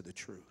witness to the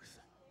truth.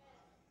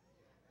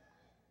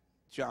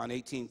 John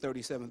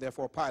 18:37,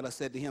 therefore Pilate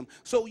said to him,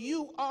 so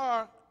you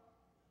are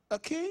a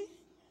king?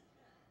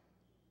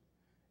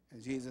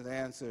 And Jesus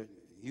answered,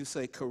 you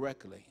say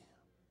correctly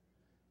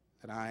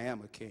that I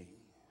am a king.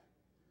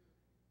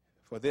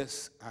 For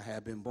this I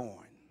have been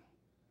born,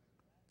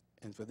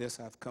 and for this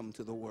I've come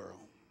to the world,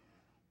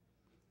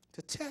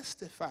 to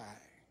testify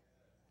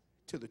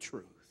to the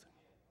truth.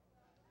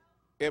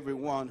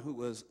 Everyone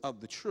who is of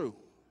the truth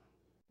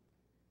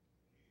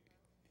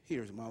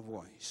hears my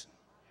voice.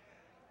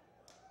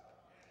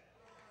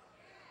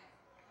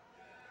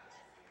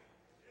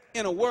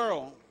 In a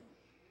world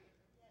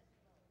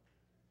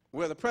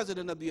where the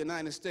President of the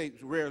United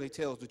States rarely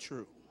tells the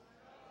truth,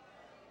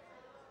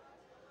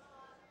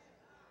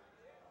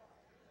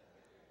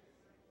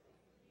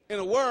 in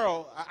a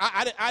world,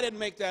 I didn't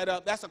make that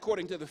up. That's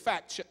according to the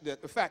fact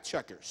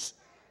checkers.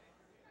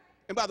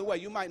 And by the way,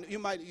 you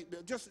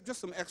might just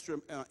some extra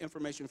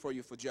information for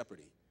you for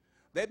Jeopardy.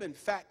 They've been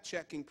fact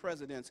checking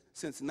presidents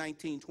since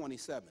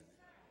 1927.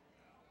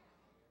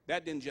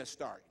 That didn't just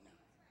start.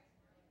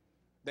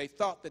 They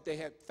thought that they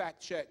had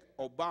fact checked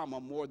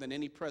Obama more than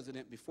any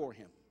president before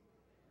him.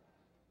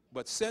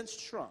 But since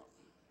Trump,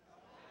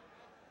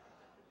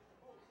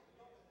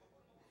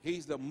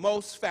 he's the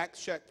most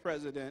fact checked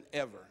president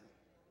ever.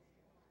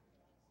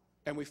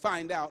 And we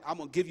find out, I'm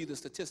going to give you the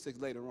statistics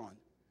later on,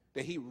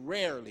 that he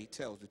rarely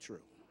tells the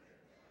truth.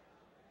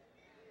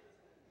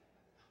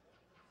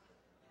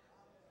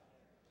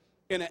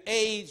 In an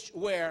age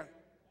where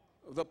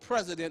the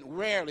president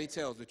rarely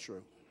tells the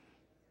truth,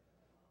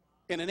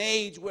 in an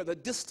age where the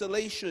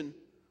distillation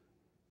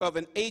of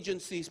an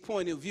agency's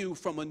point of view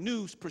from a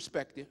news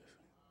perspective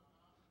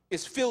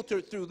is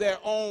filtered through their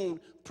own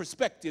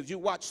perspectives. You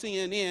watch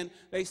CNN,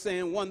 they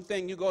saying one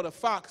thing. You go to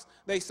Fox,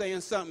 they saying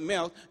something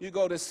else. You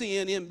go to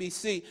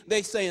CNBC,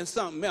 they saying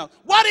something else.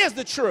 What is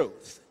the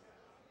truth?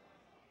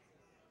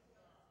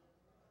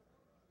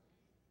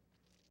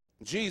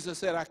 Jesus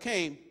said, I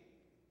came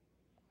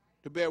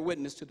to bear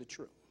witness to the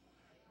truth.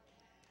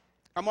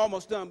 I'm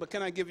almost done, but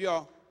can I give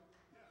y'all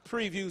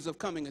previews of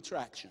coming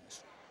attractions?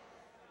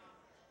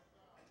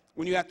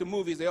 When you're at the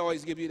movies, they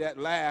always give you that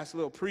last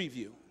little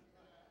preview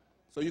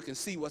so you can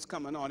see what's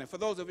coming on. And for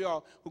those of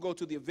y'all who go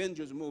to the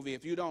Avengers movie,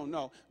 if you don't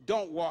know,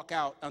 don't walk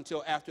out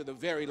until after the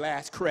very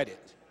last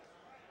credit,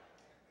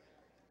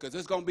 because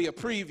there's going to be a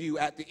preview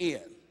at the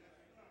end.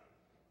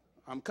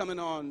 I'm coming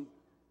on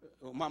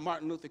my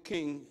Martin Luther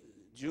King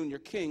Jr.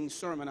 King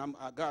sermon.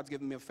 God's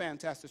given me a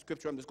fantastic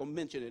scripture. I'm just going to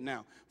mention it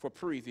now for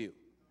preview.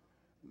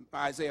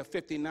 Isaiah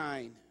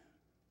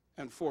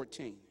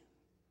 59:14.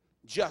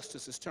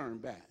 Justice is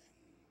turned back.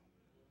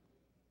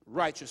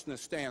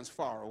 Righteousness stands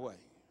far away.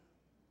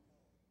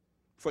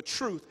 For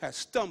truth has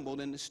stumbled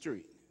in the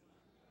street,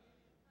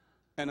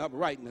 and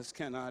uprightness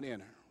cannot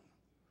enter.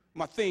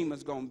 My theme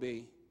is going to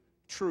be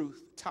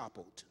truth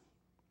toppled.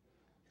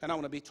 And I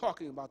want to be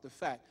talking about the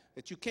fact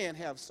that you can't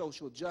have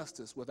social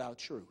justice without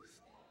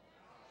truth.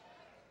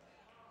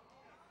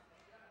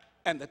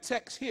 And the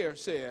text here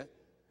said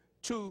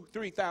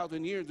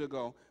 2,000-3,000 years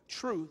ago,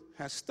 truth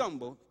has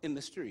stumbled in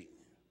the street.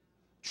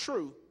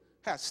 Truth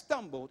has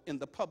stumbled in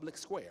the public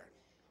square,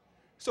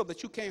 so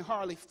that you can't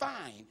hardly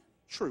find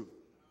truth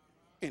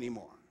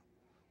anymore.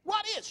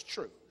 What is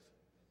truth?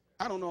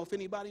 I don't know if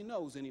anybody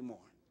knows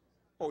anymore,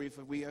 or if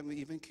we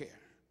even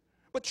care.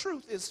 But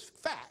truth is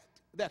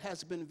fact that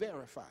has been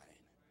verified.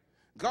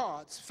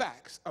 God's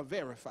facts are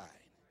verified.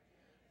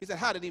 He said,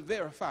 how did he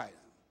verify them?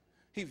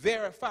 He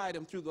verified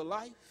them through the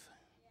life,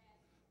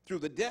 through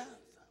the death,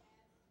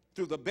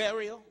 through the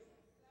burial,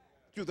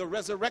 through the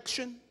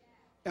resurrection,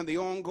 and the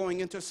ongoing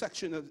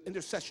intercession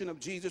of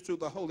Jesus through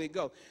the Holy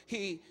Ghost.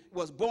 He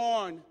was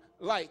born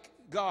like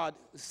God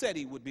said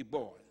he would be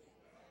born.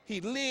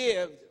 He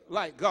lived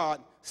like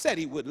God said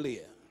he would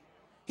live.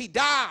 He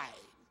died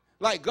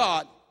like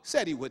God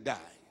said he would die.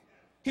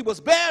 He was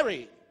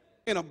buried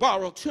in a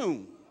borrowed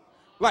tomb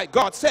like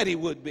God said he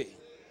would be.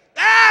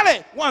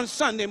 Early one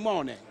Sunday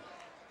morning,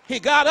 he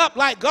got up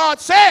like God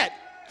said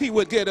he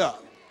would get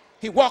up.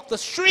 He walked the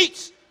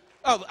streets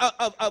of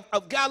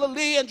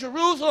Galilee and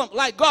Jerusalem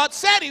like God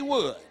said he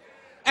would.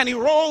 And he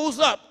rose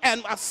up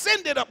and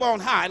ascended up on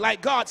high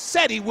like God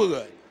said he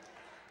would.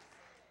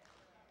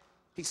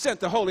 He sent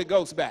the Holy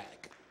Ghost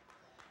back.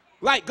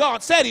 like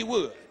God said he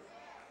would.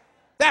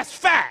 That's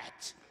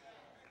fact.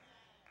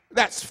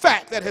 That's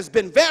fact that has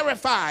been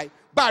verified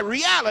by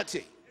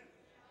reality.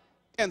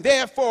 And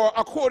therefore,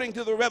 according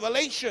to the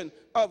revelation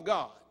of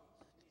God,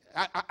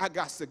 I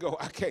got to go.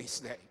 I can't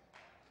stay.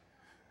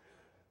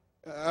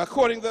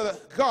 According to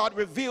God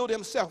revealed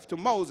himself to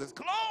Moses,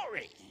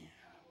 glory,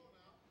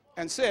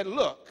 and said,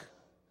 look,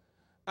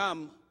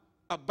 I'm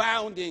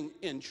abounding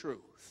in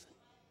truth.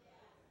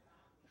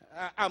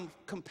 I'm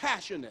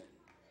compassionate.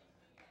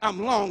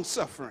 I'm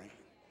long-suffering.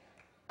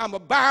 I'm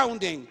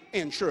abounding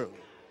in truth.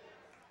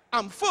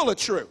 I'm full of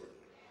truth.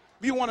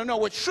 If you want to know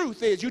what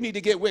truth is, you need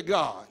to get with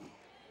God.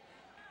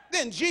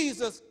 Then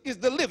Jesus is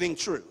the living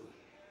truth.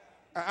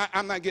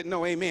 I'm not getting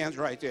no amens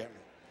right there.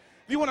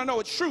 If you want to know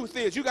what truth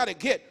is, you got to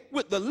get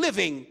with the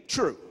living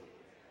truth.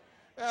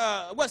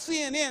 What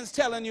CNN's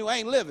telling you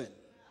ain't living.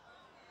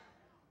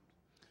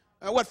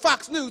 What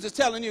Fox News is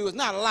telling you is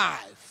not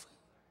alive.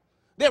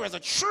 There is a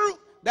truth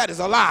that is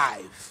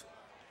alive,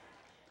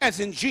 as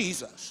in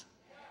Jesus.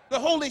 The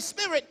Holy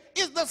Spirit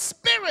is the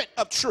spirit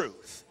of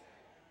truth.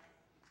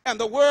 And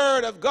the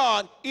word of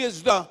God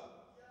is the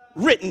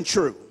written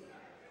truth.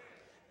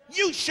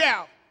 You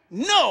shall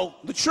know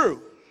the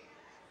truth,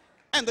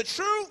 and the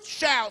truth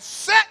shall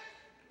set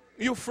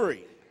you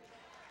free.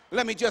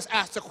 Let me just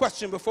ask the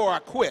question before I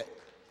quit.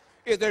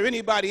 Is there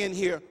anybody in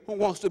here who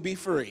wants to be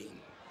free?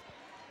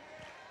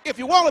 If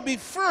you want to be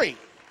free,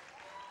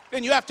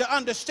 then you have to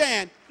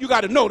understand you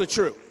got to know the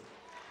truth.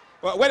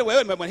 Well, wait a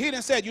minute. When he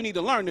didn't say you need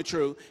to learn the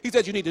truth, he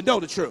said you need to know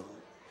the truth.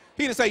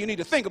 He didn't say you need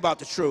to think about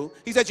the truth.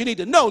 He said you need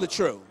to know the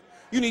truth.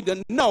 You need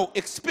to know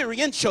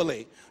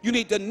experientially. You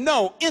need to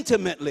know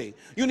intimately.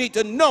 You need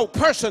to know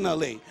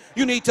personally.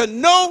 You need to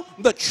know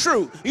the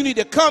truth. You need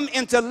to come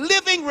into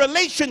living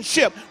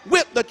relationship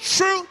with the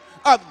truth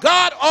of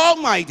God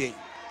Almighty.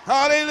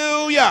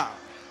 Hallelujah.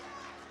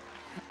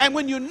 And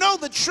when you know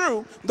the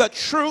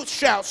truth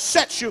shall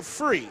set you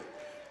free.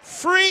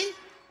 Free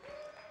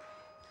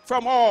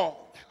from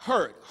all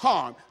hurt,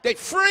 harm. They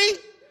free,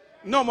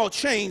 no more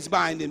chains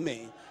binding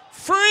me.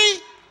 Free,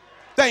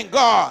 thank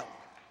God,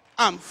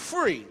 I'm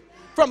free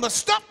from the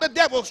stuff the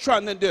devil's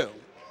trying to do,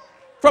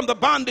 from the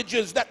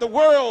bondages that the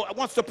world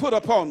wants to put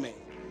upon me.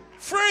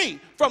 Free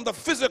from the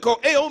physical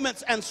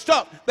ailments and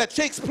stuff that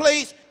takes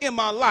place in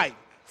my life.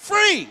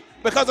 Free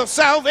because of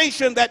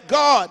salvation that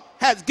God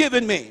has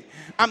given me.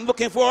 I'm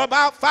looking for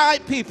about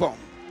 5 people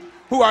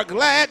who are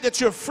glad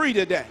that you're free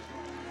today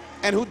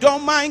and who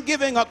don't mind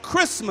giving a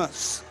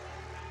Christmas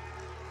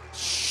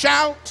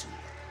shout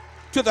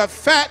to the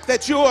fact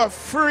that you are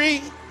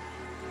free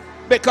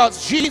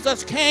because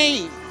Jesus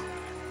came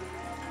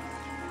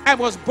and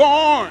was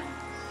born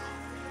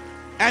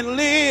and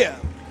lived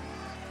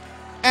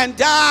and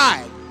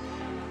died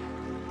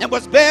and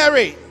was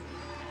buried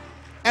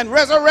and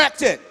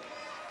resurrected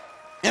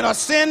and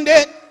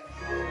ascended,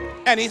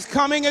 and he's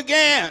coming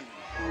again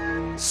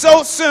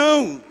so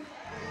soon.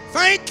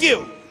 Thank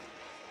you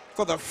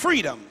for the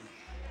freedom.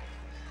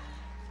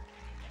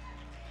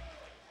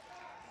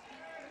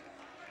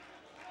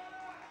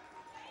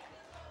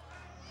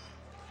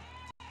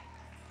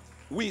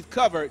 We've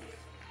covered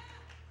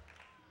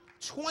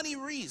 20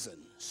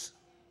 reasons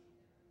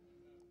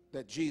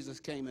that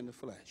Jesus came in the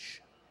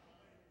flesh.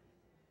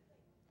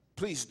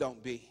 Please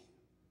don't be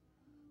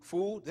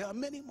fooled. There are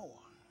many more.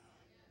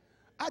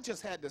 I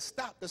just had to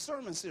stop the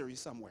sermon series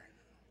somewhere.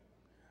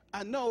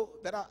 I know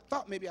that I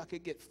thought maybe I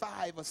could get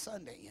 5 a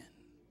Sunday in.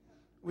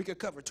 We could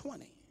cover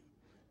 20.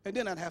 And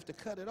then I'd have to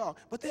cut it off.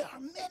 But there are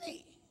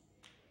many.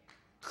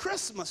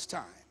 Christmas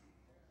time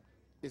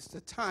is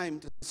the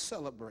time to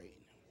celebrate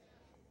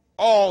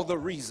all the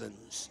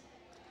reasons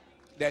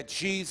that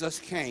Jesus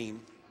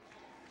came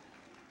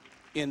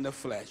in the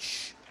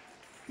flesh.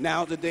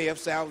 Now the day of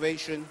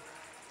salvation.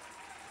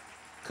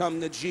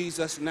 Come to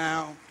Jesus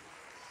now.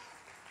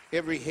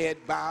 Every head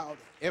bowed,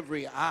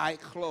 every eye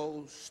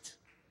closed.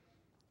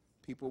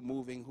 People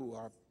moving who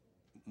are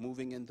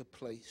moving into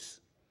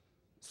place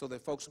so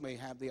that folks may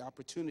have the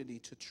opportunity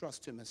to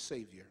trust him as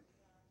Savior.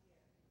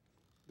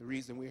 The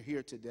reason we're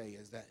here today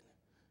is that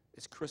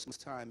it's Christmas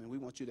time and we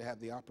want you to have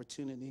the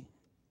opportunity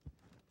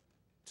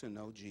to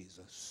know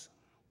Jesus.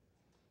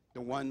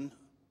 The one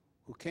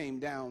who came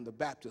down, the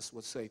Baptists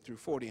would say, through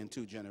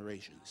 42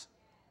 generations,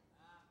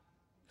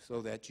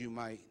 so that you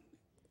might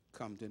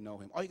come to know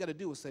him. All you got to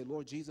do is say,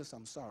 Lord Jesus,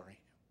 I'm sorry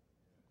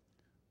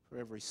for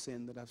every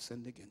sin that I've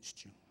sinned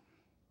against you.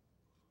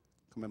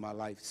 Come in my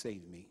life,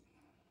 save me.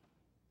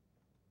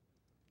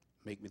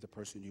 Make me the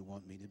person you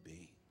want me to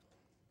be.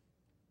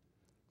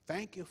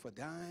 Thank you for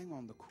dying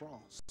on the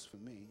cross for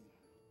me.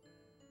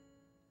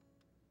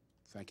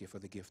 Thank you for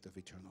the gift of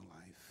eternal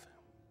life.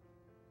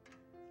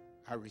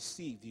 I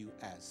receive you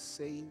as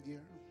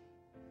Savior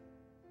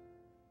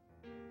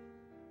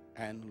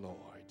and Lord.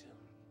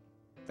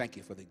 Thank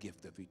you for the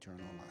gift of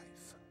eternal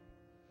life.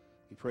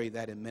 We pray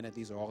that in a minute.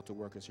 These are altar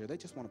workers here. They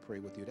just want to pray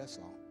with you. That's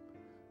all.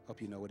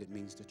 Hope you know what it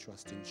means to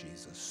trust in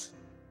Jesus.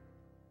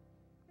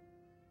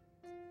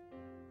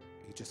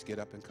 You just get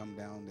up and come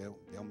down.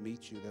 They'll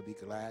meet you. They'll be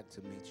glad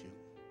to meet you.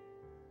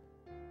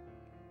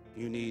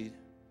 You need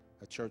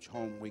a church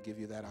home, we give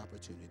you that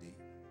opportunity.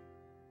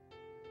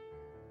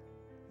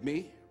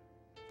 Me,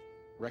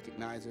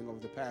 recognizing over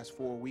the past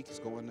 4 weeks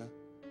going to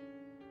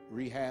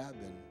rehab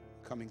and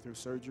coming through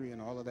surgery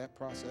and all of that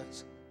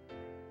process,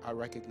 I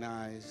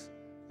recognize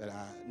that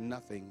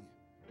nothing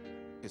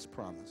is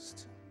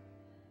promised.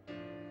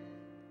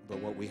 But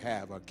what we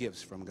have are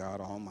gifts from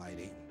God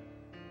Almighty.